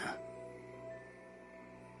here.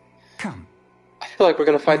 Come. I feel like we're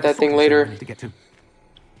gonna fight that thing later. To get to.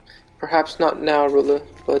 Perhaps not now, Rula,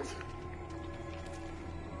 but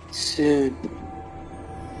soon.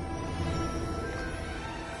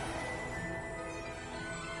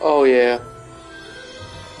 Oh yeah.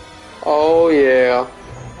 Oh yeah.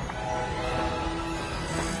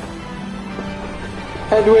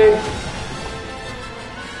 Hedwig!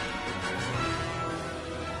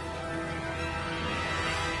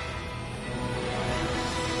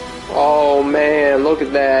 Oh man, look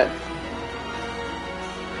at that.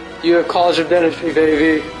 You have College of Dentistry,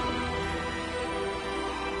 baby.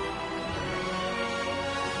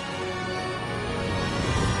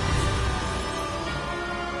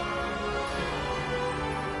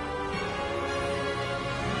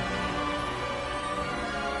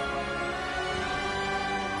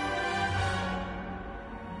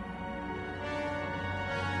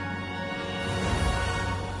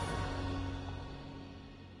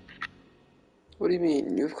 What do you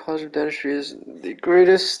mean? New College of Dentistry is the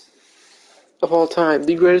greatest of all time.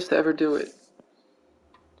 The greatest to ever do it.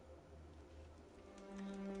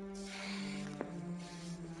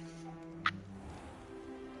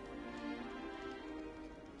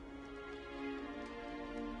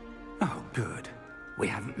 Oh, good. We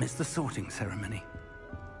haven't missed the sorting ceremony.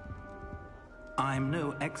 I'm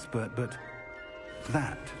no expert, but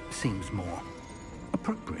that seems more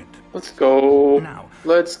appropriate. Let's go. Now,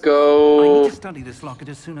 let's I go. need to study this locket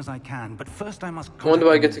as soon as I can, but first I must... When do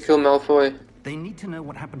I get to kill Malfoy? They need to know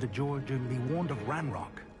what happened to George and be warned of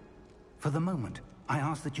Ranrock. For the moment, I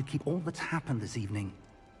ask that you keep all that's happened this evening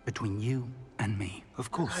between you and me. Of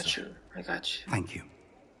course, I got sir. you. I got you. Thank you.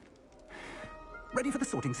 Ready for the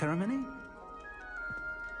sorting ceremony?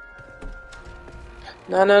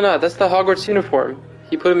 No. That's the Hogwarts uniform.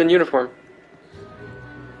 He put him in uniform.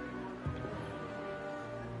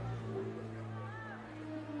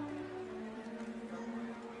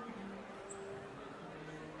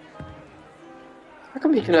 How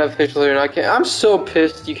come you can have facial hair and I can't? I'm so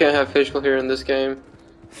pissed you can't have facial hair in this game.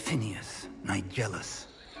 Phineas Nigellus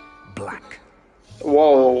Black.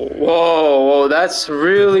 Whoa, that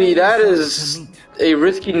is a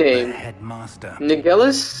risky The name. headmaster.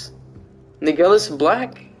 Nigellus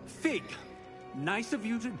Black? Fig, nice of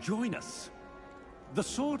you to join us. The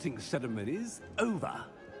sorting ceremony's over.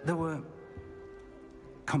 There were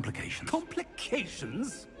complications.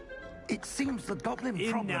 Complications? It seems the goblin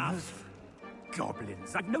problem has... Enough.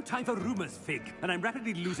 Goblins. I've no time for rumors, Fig, and I'm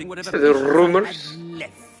rapidly losing whatever The patience I rumors? have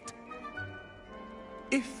left.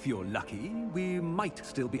 If you're lucky, we might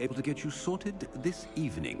still be able to get you sorted this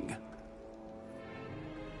evening.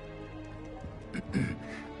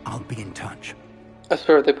 I'll be in touch. I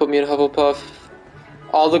swear they put me in Hufflepuff.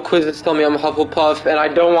 All the quizzes tell me I'm Hufflepuff, and I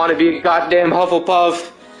don't want to be a goddamn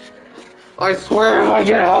Hufflepuff. I swear if I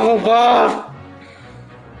get Hufflepuff!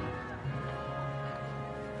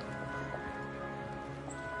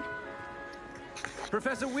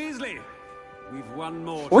 Professor Weasley, we've one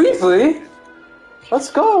more. Weasley? Let's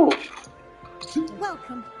go!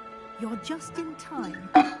 Welcome. You're just in time.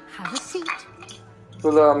 Have a seat.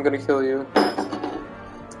 Willow, I'm gonna kill you.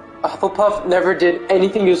 Hufflepuff never did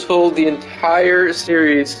anything useful the entire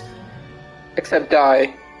series, except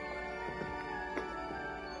die.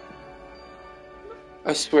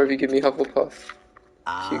 I swear if you give me Hufflepuff.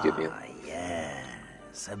 If you give me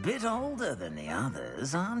Yes. A bit older than the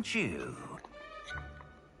others, aren't you?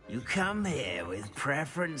 You come here with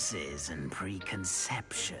preferences and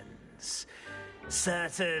preconceptions.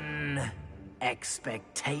 Certain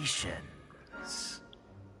expectations.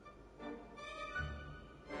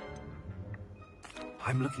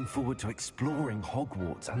 I'm looking forward to exploring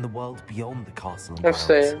Hogwarts and the world beyond the castle and I'm grounds.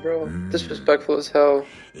 saying, bro, disrespectful as hell.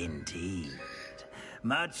 Indeed.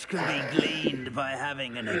 Much can be gleaned by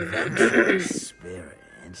having an adventurous spirit.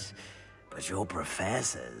 But your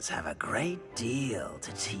professors have a great deal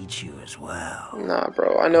to teach you as well. Nah,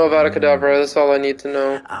 bro, I know about Avada that's all I need to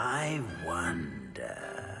know. I wonder...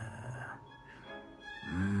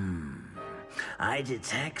 I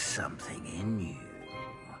detect something in you.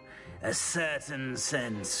 A certain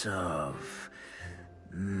sense of...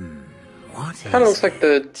 what is Kinda looks like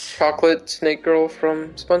the chocolate snake girl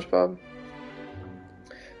from SpongeBob.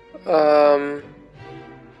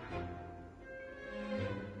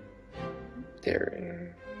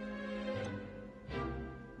 There.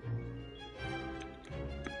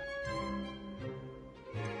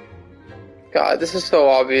 God, this is so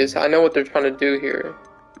obvious. I know what they're trying to do here.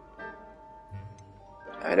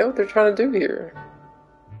 I know what they're trying to do here.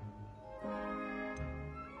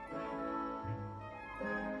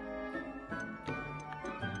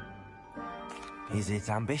 Is it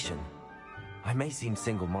ambition? I may seem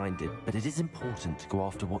single-minded, but it is important to go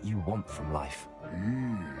after what you want from life.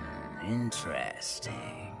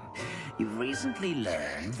 Interesting. You've recently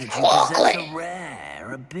learned that you possess a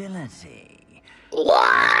rare ability.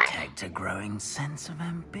 What? Detect a growing sense of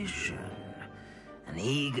ambition. An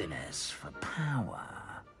eagerness for power.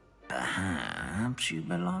 Perhaps you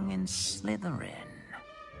belong in Slytherin.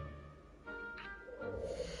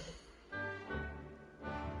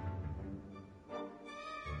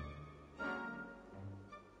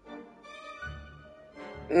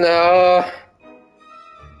 No.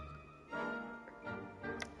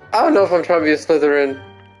 I don't know if I'm trying to be a Slytherin.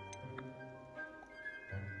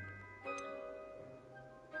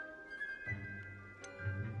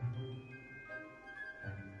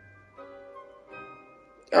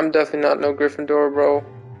 I'm definitely not no Gryffindor, bro.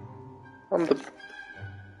 I'm the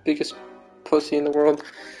biggest pussy in the world.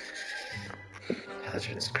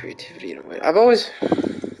 Hazardous creativity in a way. I've always...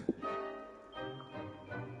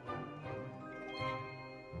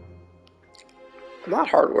 I'm not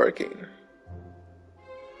hardworking.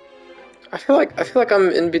 I feel like I'm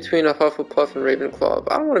in between a Hufflepuff and Ravenclaw,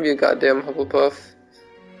 but I don't want to be a goddamn Hufflepuff.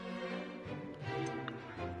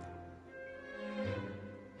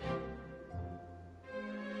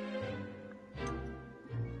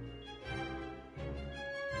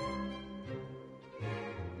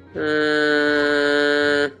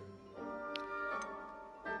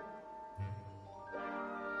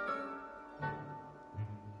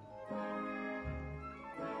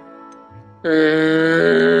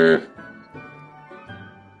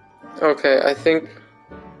 Okay, I think...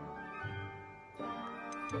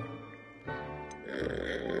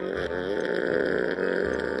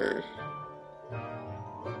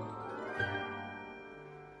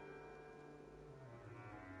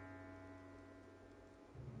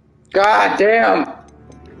 God damn!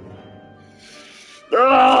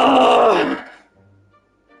 Ugh!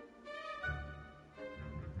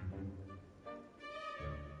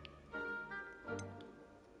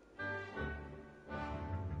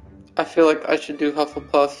 I feel like I should do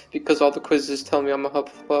Hufflepuff because all the quizzes tell me I'm a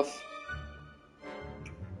Hufflepuff.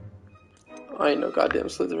 I ain't no goddamn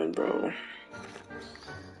Slytherin, bro.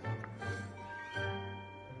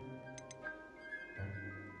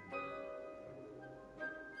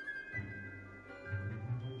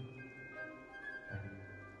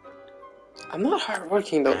 I'm not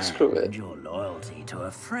hardworking though, screw it. Your loyalty to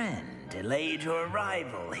a friend delayed your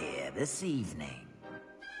arrival here this evening.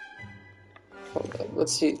 Hold up,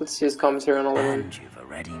 let's see his commentary on all of them. And you've a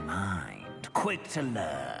ready mind, quick to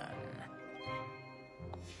learn.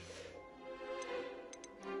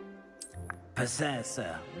 Possess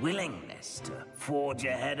a willingness to forge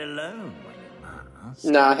ahead alone when you must.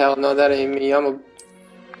 Nah, hell no, that ain't me.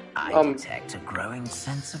 I detect a growing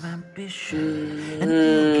sense of ambition, an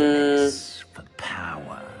eagerness for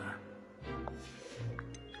power.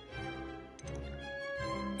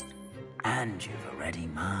 And you've a ready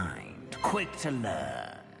mind, quick to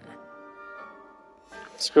learn.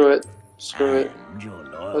 Screw it. Screw it. And your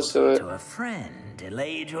Let's do loyalty it. to a friend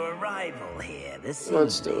delayed your arrival here this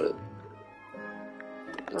Let's do evening.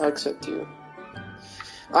 it. I accept you.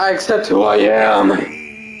 I accept who I am!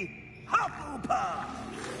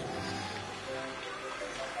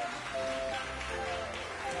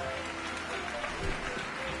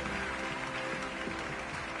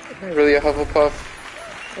 Am I really a Hufflepuff?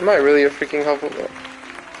 Am I really a freaking Hufflepuff?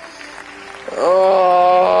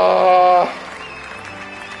 Oh.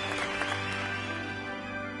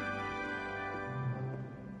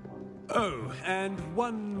 Oh, and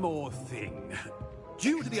one more thing.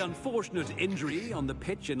 Due to the unfortunate injury on the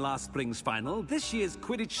pitch in last spring's final, this year's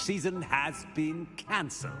Quidditch season has been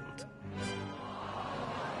cancelled.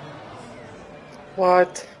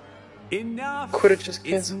 What? Enough! Quidditch is It's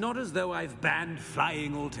cancelled. not as though I've banned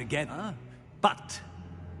flying altogether, but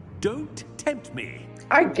don't tempt me.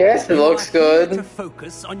 I guess it You looks are here to good.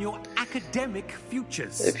 focus on your academic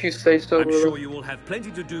futures. If you say so, I'm Lulu. sure you will have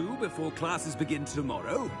plenty to do before classes begin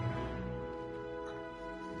tomorrow.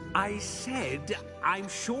 I said, I'm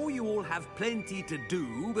sure you all have plenty to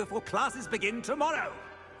do before classes begin tomorrow.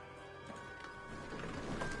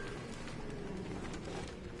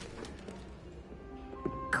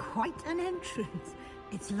 Quite an entrance.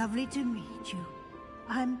 It's lovely to meet you.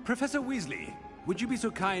 Professor Weasley, would you be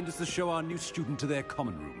so kind as to show our new student to their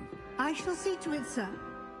common room? I shall see to it, sir.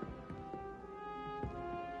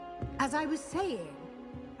 As I was saying,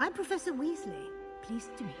 I'm Professor Weasley.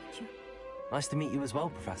 Pleased to meet you. Nice to meet you as well,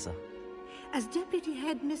 Professor. As Deputy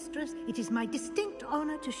Headmistress, it is my distinct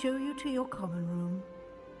honor to show you to your common room.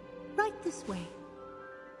 Right this way.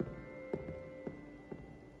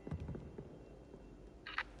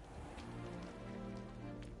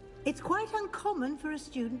 It's quite uncommon for a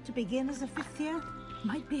student to begin as a fifth year.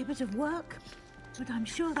 Might be a bit of work, but I'm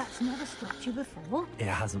sure that's never stopped you before. It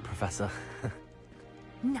hasn't, Professor.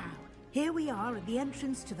 Now, here we are at the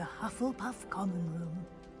entrance to the Hufflepuff common room.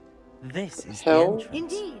 This is Hell? the entrance.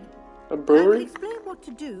 Indeed. A I will brewery? explain what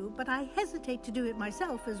to do, but I hesitate to do it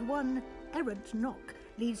myself as one errant knock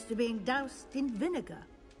leads to being doused in vinegar.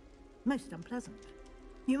 Most unpleasant.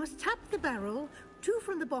 You must tap the barrel, 2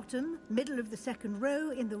 from the bottom, middle of the second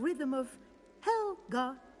row, in the rhythm of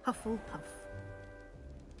Helga Hufflepuff.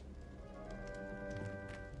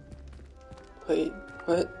 Wait,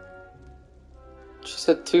 what? She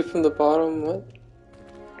said 2 from the bottom, what?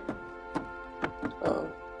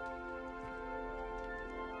 Oh.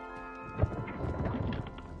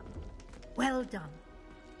 Well done.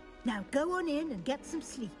 Now go on in and get some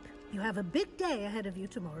sleep. You have a big day ahead of you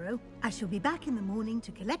tomorrow. I shall be back in the morning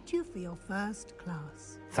to collect you for your first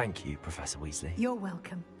class. Thank you, Professor Weasley. You're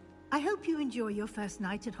welcome. I hope you enjoy your first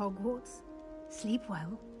night at Hogwarts. Sleep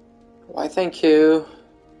well. Why, thank you.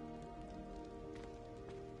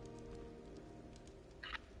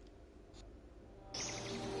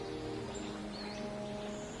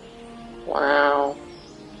 Wow.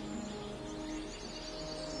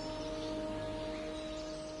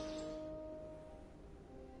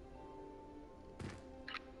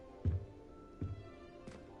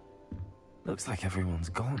 Looks like everyone's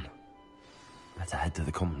gone. Better head to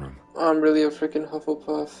the common room. I'm really a freaking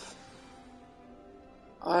Hufflepuff.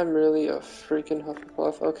 I'm really a freaking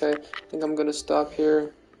Hufflepuff. Okay, I think I'm gonna stop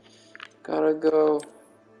here. Gotta go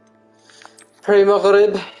pray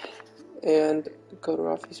Maghrib and go to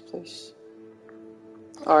Rafi's place.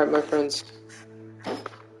 Alright, my friends.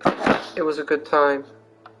 It was a good time.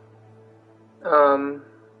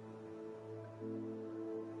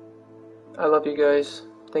 I love you guys.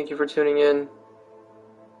 Thank you for tuning in.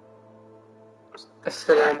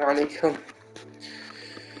 Assalamu alaikum.